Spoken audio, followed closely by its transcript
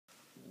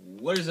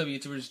What is up,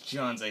 YouTubers?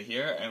 Johnzza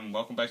here, and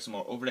welcome back to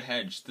more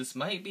Over-the-hedge. This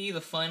might be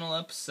the final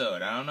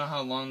episode. I don't know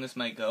how long this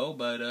might go,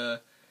 but,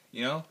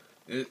 you know,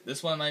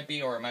 this one might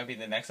be, or it might be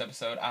the next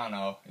episode. I don't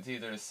know. It's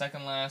either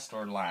second last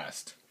or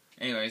last.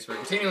 Anyways, we're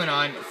continuing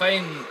on,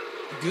 fighting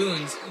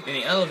goons in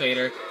the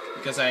elevator,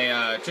 because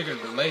I, triggered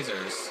the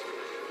lasers.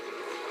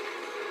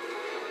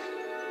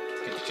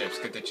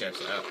 Get the chips.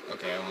 Oh,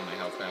 okay, I want my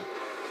health back.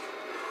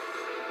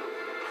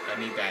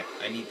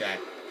 I need that.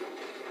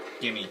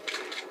 Gimme.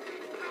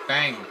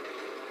 Bang!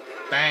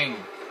 Bang!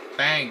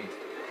 Bang!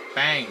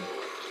 Bang!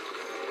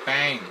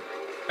 Bang!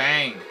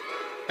 Bang!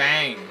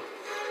 Bang!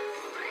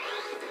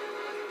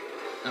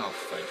 Oh,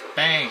 fudge.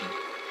 Bang!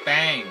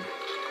 Bang!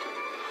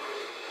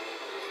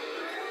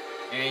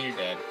 And you're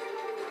dead.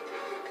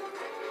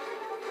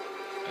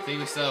 I think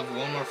we still have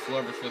one more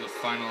floor before the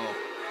final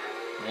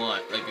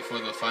one, like before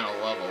the final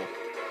level.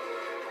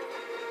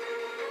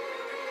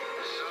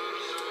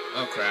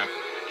 Oh crap.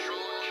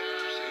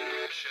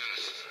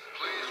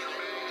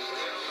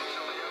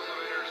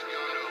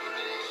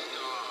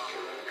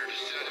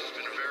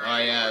 Oh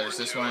yeah, there's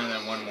this one and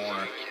then one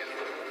more.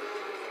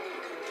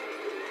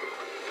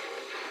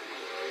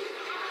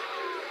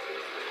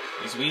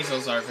 These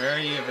weasels are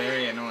very,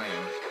 very annoying.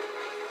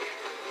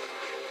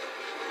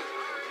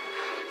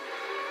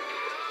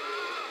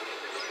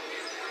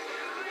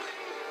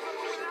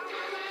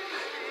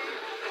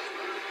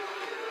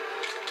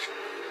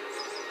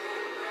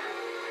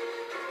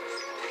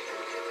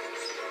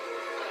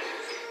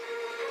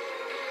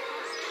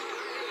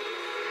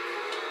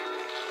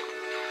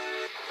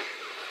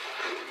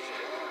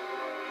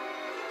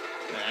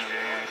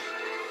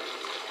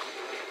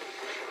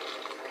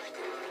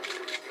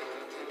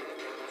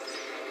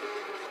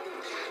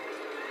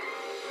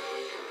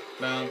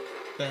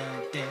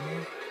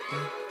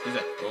 He's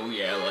like, oh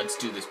yeah, let's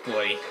do this,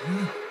 boy.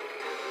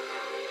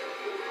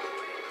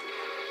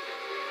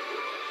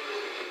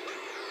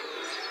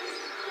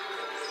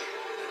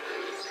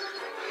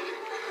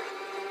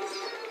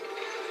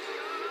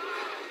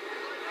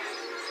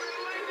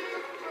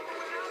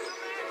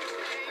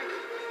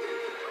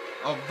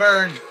 Oh,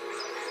 burn!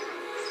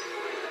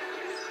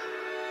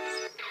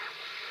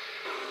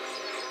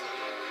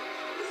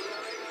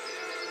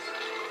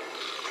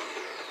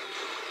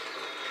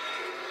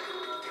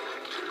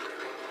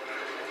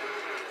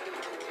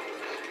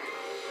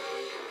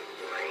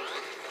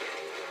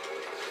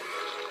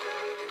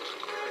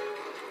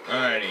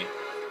 Alrighty,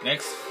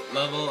 next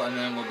level and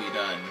then we'll be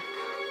done.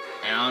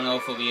 And I don't know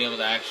if we'll be able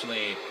to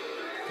actually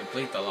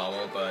complete the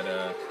level, but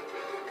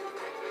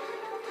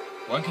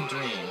one can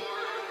dream.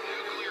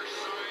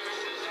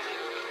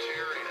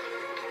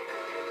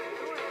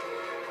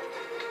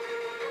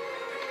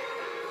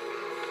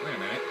 Wait a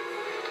minute.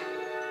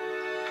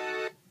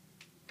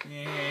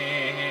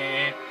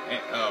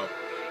 Oh.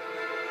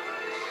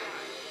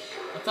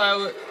 I thought I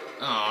would.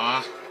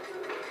 Aww.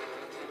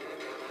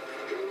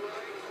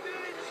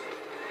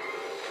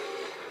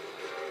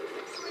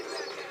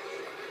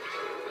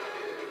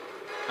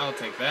 I'll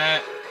take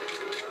that.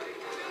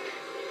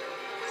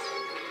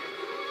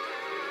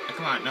 Oh,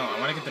 come on, no, I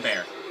want to get the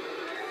bear.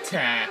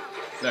 Ta!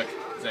 Look,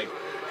 it's like...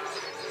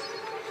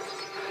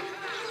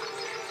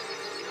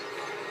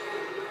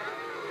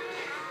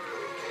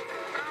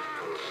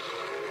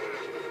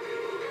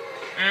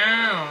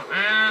 Ow!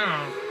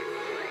 Ow!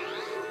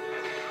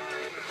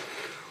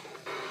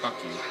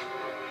 Fuck you.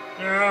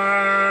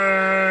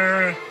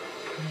 I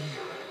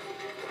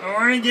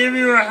want to give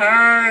you a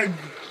hug!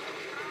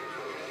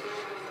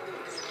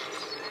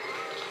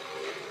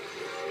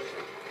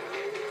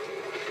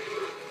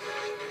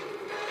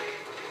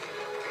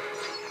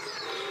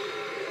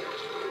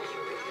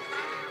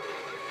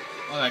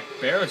 Oh, that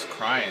bear is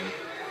crying.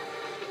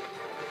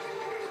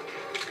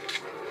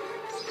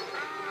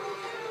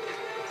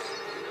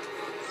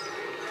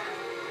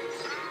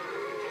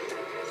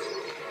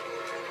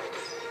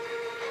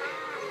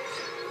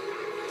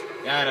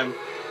 Got him.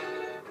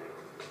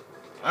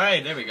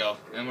 Alright, there we go.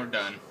 And we're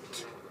done.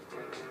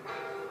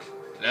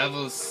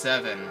 Level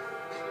 7.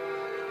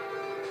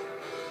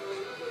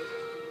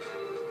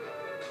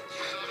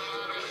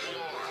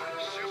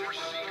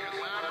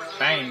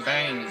 Bang,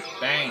 bang,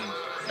 bang,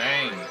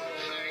 bang.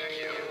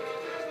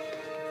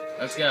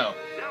 Let's go.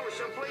 Now we're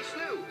someplace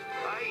new,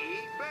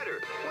 i.e. better.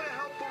 What a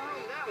helpful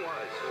room that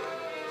was.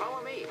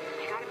 Follow me.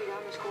 You gotta be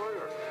down this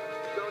corridor.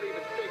 Don't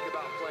even think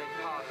about playing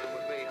possum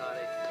with me,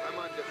 honey. I'm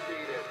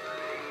undefeated.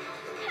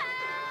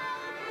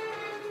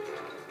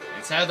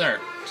 It's Heather.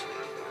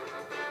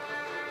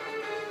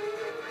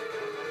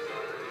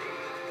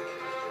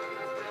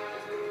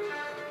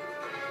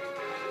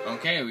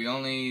 Okay,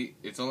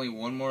 it's only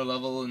one more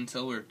level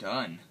until we're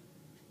done.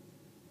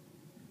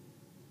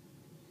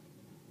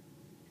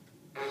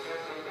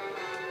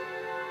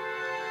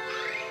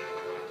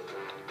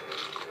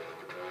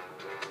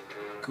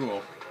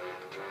 Cool.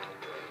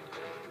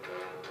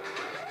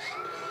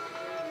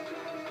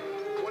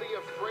 What are you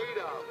afraid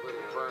of,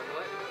 little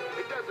vermlet?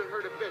 It doesn't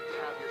hurt a bit to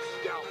have your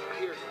scalp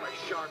pierced by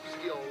sharp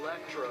steel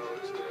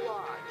electrodes.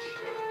 Watch.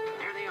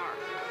 There they are.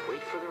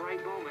 Wait for the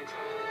right moment.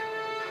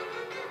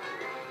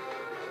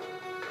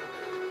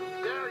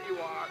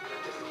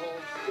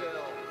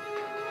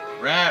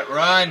 Rat,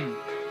 run!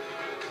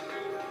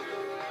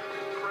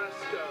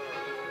 Presto,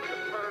 the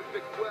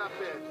perfect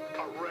weapon,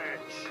 a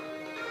wrench.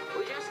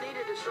 We just need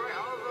to destroy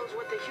all of those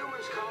what the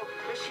humans call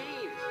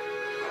machines.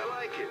 I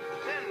like it.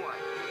 Then what?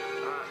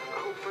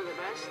 Hope for the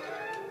best.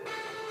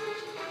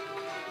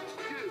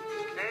 You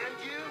and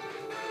you?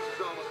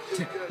 It's almost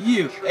too good to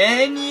You be true.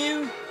 and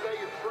you? Say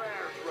your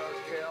prayers,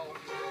 Roadkill.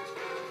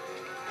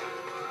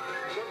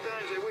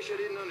 Sometimes I wish I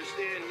didn't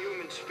understand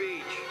human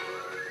speech.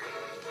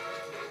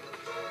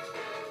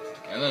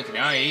 And look,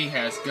 now he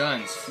has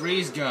guns.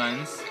 Freeze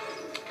guns.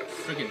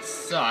 Freaking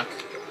suck.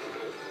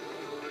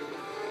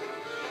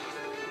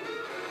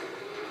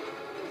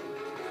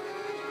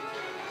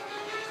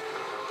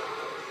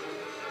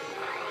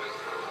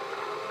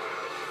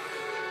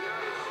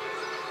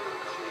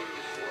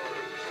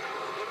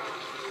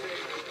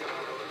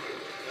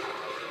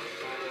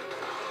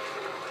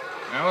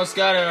 I almost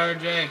got it,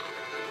 RJ.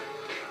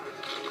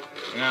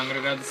 Now I'm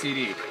gonna grab the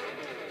CD.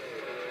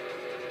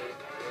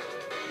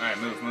 Alright,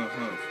 move, move,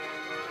 move.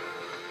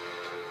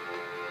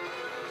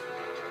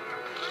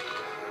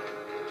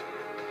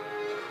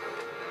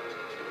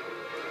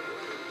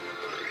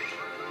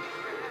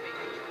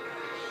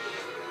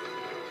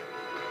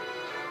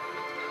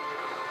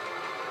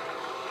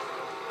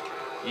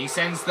 He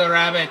sends the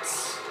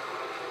rabbits.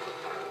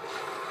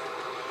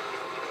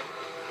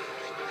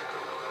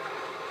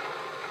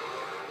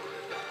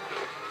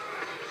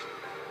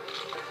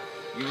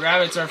 You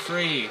rabbits are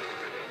free.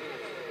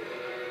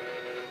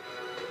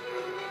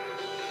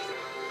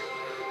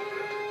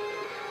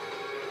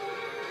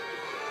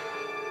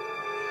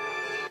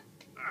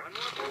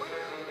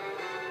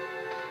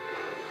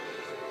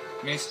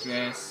 Missed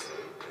this.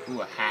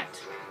 Ooh, a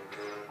hat.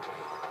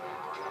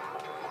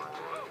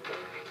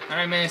 How'd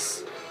I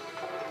miss?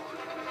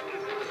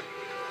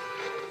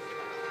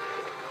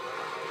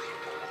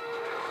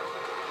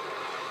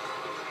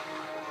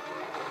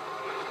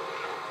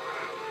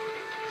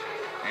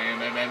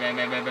 Bam, bam, bam,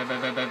 bam, bam, bam,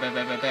 bam, bam, bam,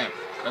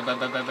 bam,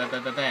 bam, bam,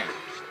 bam, bam, bam.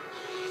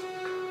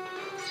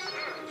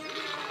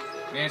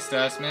 Missed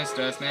us,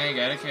 now you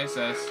gotta kiss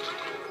us.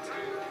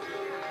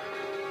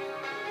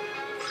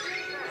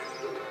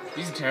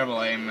 He's a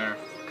terrible aim there.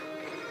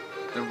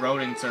 The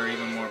rodents are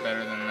even more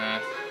better than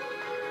that.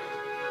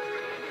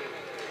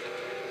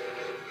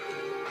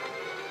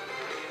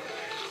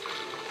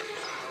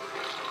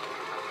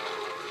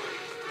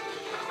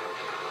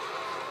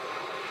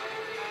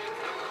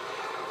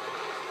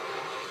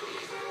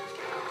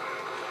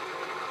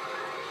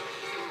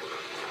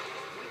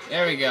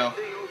 There we go.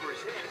 Thing over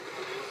his head.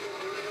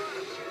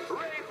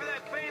 Hooray for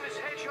that famous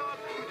hedgehog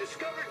who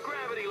discovered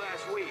gravity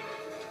last week.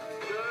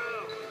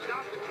 No,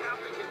 not the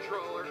captain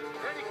controller.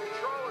 Any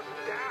controller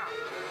down.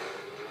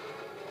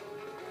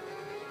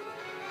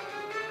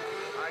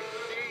 I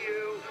see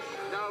you.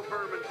 No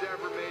vermin's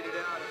ever made it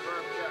out of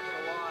Vermcheck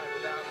alive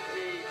without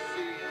me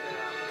seeing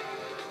them.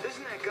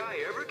 Doesn't that guy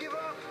ever give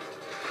up?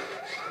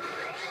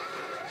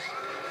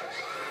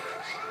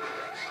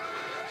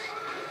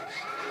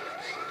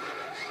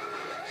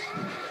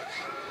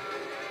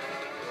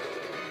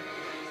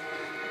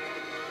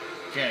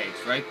 Okay,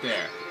 it's right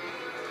there.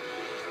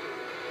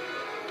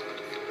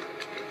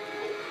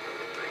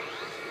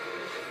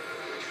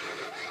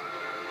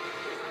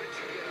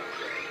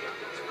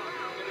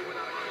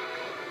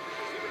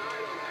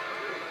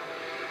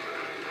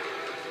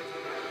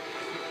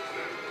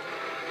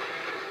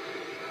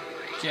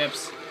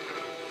 Chips.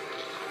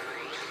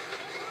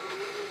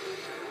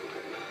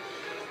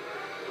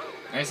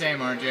 Nice aim,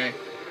 RJ.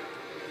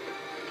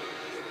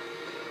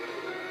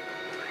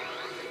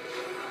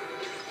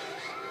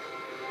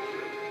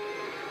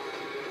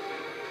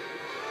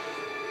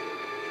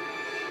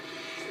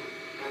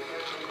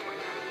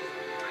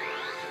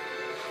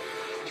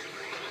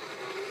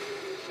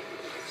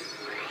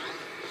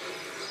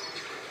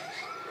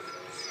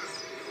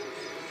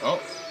 Oh,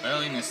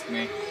 barely missed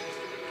me.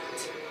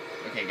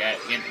 Okay, got it.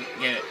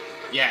 Get it.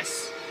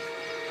 Yes.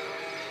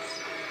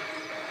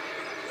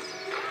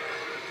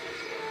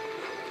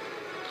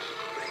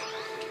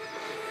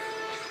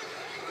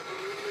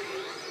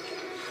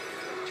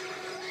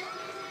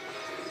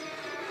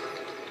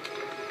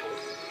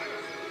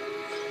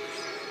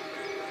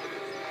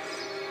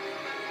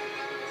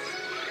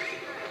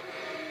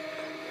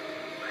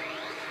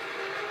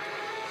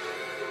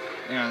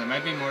 Yeah, there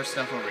might be more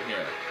stuff over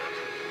here.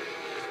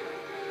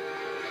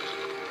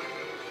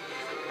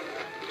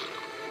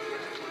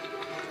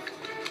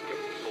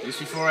 Just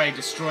before I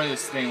destroy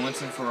this thing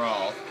once and for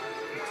all.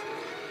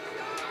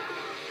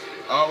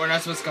 Oh, we're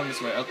not supposed to come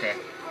this way. Okay.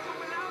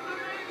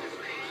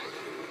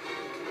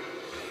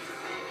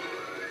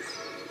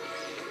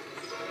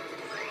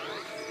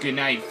 Good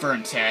night,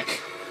 Ferntech.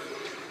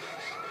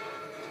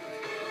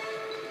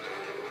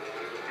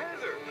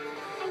 Heather!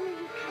 I knew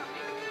you'd come.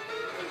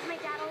 Is my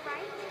dad all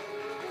right?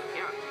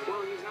 Yeah,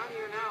 well, he's not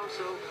here now,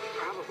 so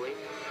probably.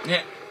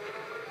 Yeah.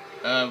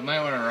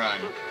 Might want to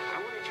run. Look,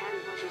 I want to chat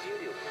as much as you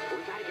do, but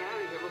we gotta get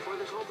out of here before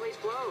this whole place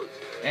blows.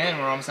 And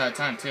we're almost out of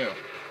time, too.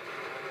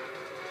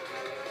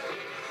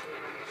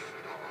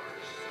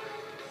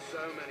 So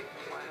many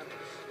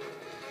planets.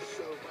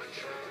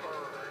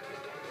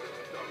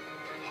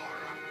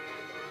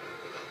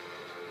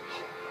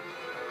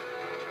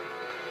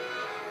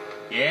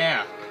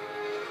 Yeah.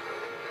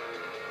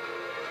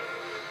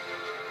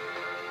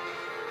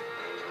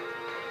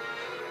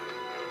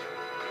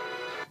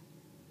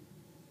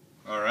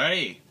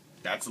 Alrighty.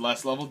 That's the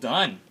last level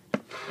done.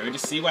 Ready to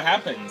see what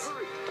happens.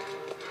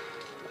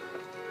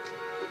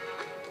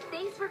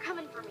 Thanks for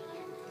coming for me,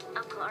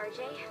 Uncle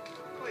RJ.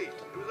 Please,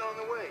 who's on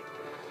the way?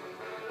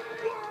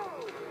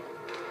 Whoa!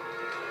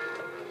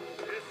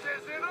 This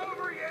isn't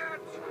over yet!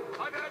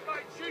 I've had my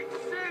cheeks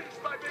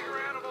singed by bigger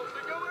animals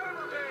than you'll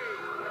ever be!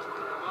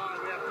 Come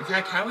on, we have to... In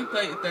fact, how we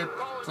play that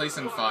place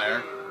on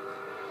fire?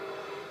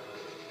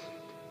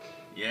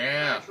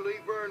 Yeah. Actually,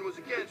 Vern was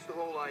against the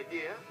whole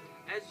idea.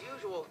 As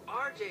usual,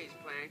 RJ's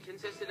plan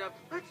consisted of,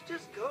 let's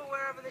just go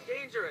wherever the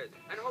danger is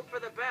and hope for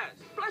the best.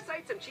 Plus, I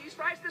ate some cheese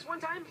fries this one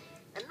time.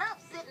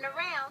 Enough sitting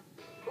around.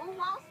 Who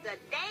wants to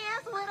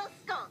dance with a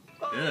skunk?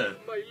 Ugh.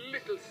 My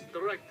little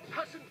striped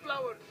passion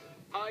flower.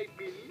 I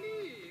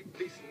believe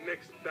this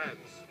next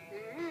dance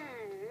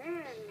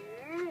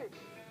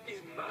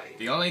is mine.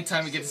 The only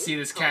time we get to see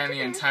this cat in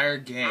the entire All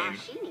game.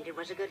 she needed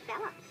was a good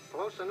fella.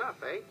 Close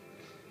enough, eh?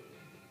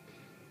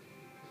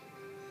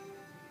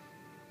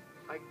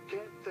 I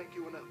can't thank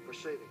you enough for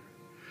saving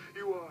her.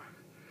 You are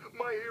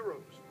my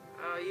heroes.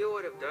 You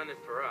would have done it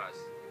for us.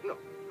 No,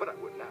 but I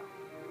would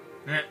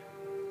now. Eh.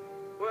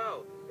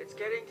 Well, it's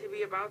getting to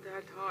be about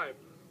that time.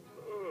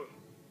 Ugh.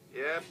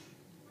 Yep,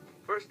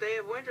 First day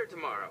of winter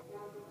tomorrow.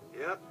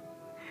 yep.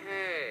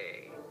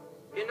 Hey,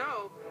 you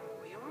know,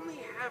 we only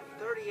have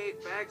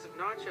 38 bags of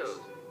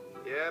nachos.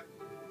 Yep.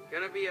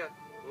 Gonna be a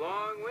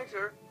long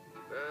winter,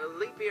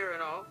 leap year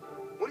and all.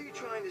 What are you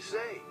trying to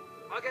say?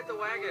 I'll get the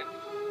wagon.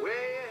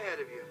 Way ahead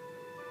of you.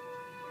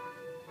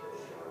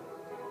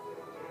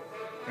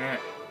 Eh.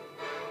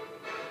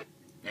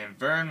 And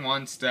Vern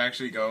wants to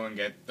actually go and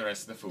get the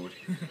rest of the food.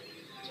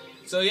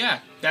 So yeah,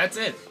 that's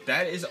it.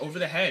 That is Over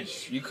the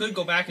Hedge. You could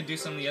go back and do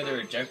some of the other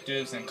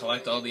objectives and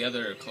collect all the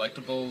other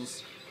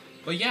collectibles.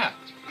 But yeah.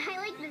 I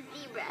like the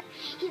zebra.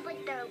 He's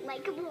like the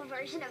likable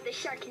version of the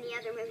shark in the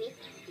other movie.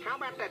 How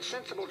about that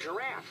sensible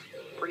giraffe?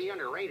 Pretty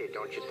underrated,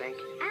 don't you think?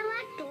 I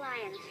like the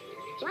lions.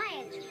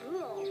 Lions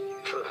rule.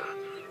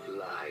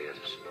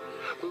 Lions.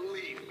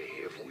 Believe me,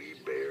 if we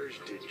bears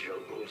did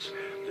jungles,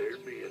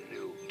 there'd be a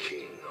new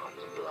king on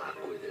the block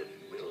within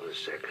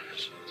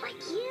milliseconds. Like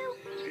you?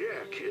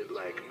 Yeah, kid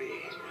like me.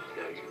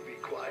 Now you be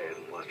quiet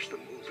and watch the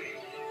movie.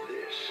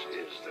 This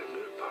is the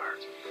good part.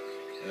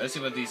 Let's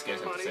see what these guys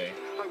have to Honey, say.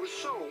 I was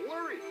so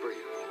worried for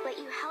you. But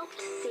you helped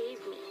save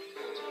me.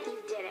 You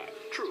did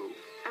it. True.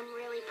 I'm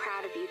really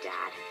proud of you,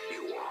 Dad.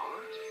 You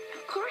are?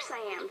 Of course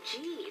I am.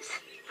 Jeez.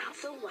 Not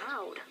so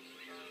loud.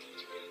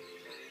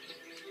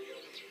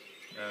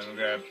 I'll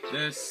grab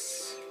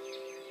this.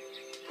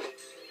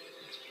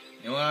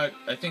 You know what?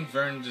 I think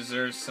Vern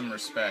deserves some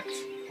respect.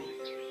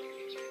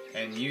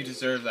 And you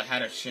deserve the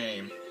Hat of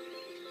Shame.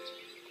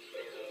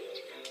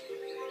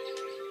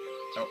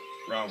 Oh,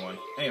 wrong one.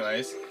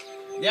 Anyways.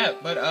 Yeah,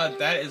 but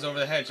that is Over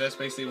the Hedge. That's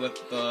basically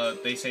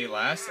what they say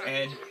last.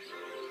 And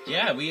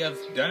yeah, we have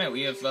done it.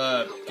 We have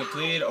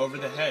completed Over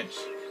the Hedge.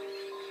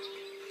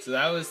 So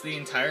that was the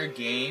entire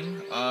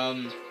game.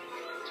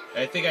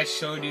 I think I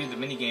showed you the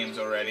mini games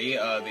already,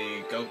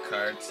 the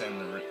go-karts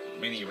and the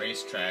mini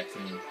racetracks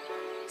and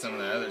some of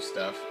the other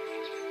stuff.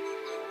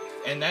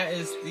 And that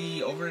is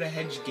the Over the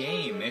Hedge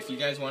game. If you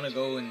guys want to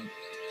go and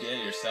get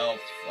it yourself,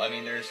 I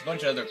mean, there's a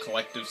bunch of other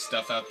collective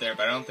stuff out there,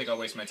 but I don't think I'll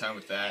waste my time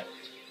with that.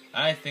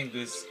 I think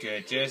this is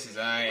good, just as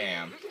I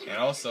am. And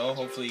also,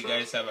 hopefully you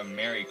guys have a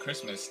Merry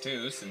Christmas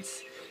too,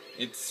 since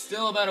it's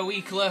still about a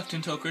week left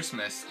until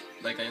Christmas.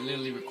 Like, I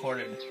literally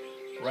recorded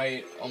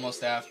right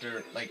almost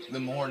after, like, the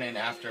morning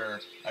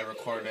after I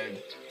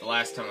recorded the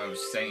last time I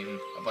was saying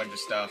a bunch of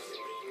stuff.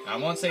 I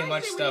won't say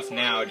much stuff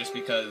now, just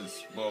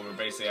because, well, we're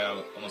basically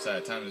almost out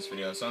of time in this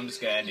video, so I'm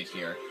just gonna end it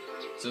here.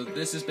 So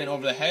this has been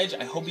Over the Hedge.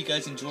 I hope you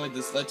guys enjoyed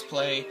this Let's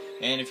Play,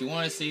 and if you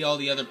want to see all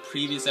the other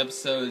previous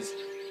episodes,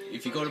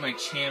 if you go to my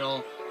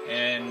channel,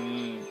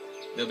 and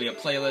there'll be a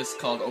playlist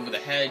called Over the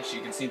Hedge,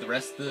 you can see the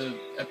rest of the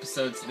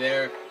episodes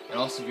there. And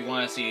also, if you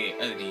want to see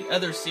the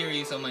other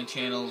series on my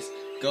channels,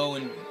 go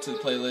into the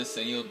playlist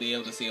and you'll be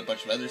able to see a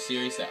bunch of other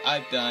series that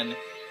I've done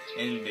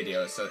in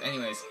videos. So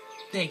anyways,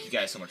 thank you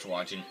guys so much for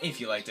watching. If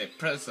you liked it,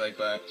 press the like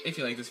button. If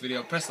you like this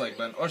video, press the like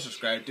button or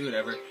subscribe, do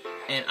whatever.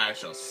 And I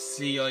shall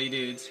see all you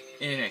dudes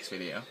in the next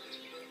video.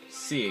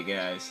 See you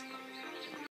guys.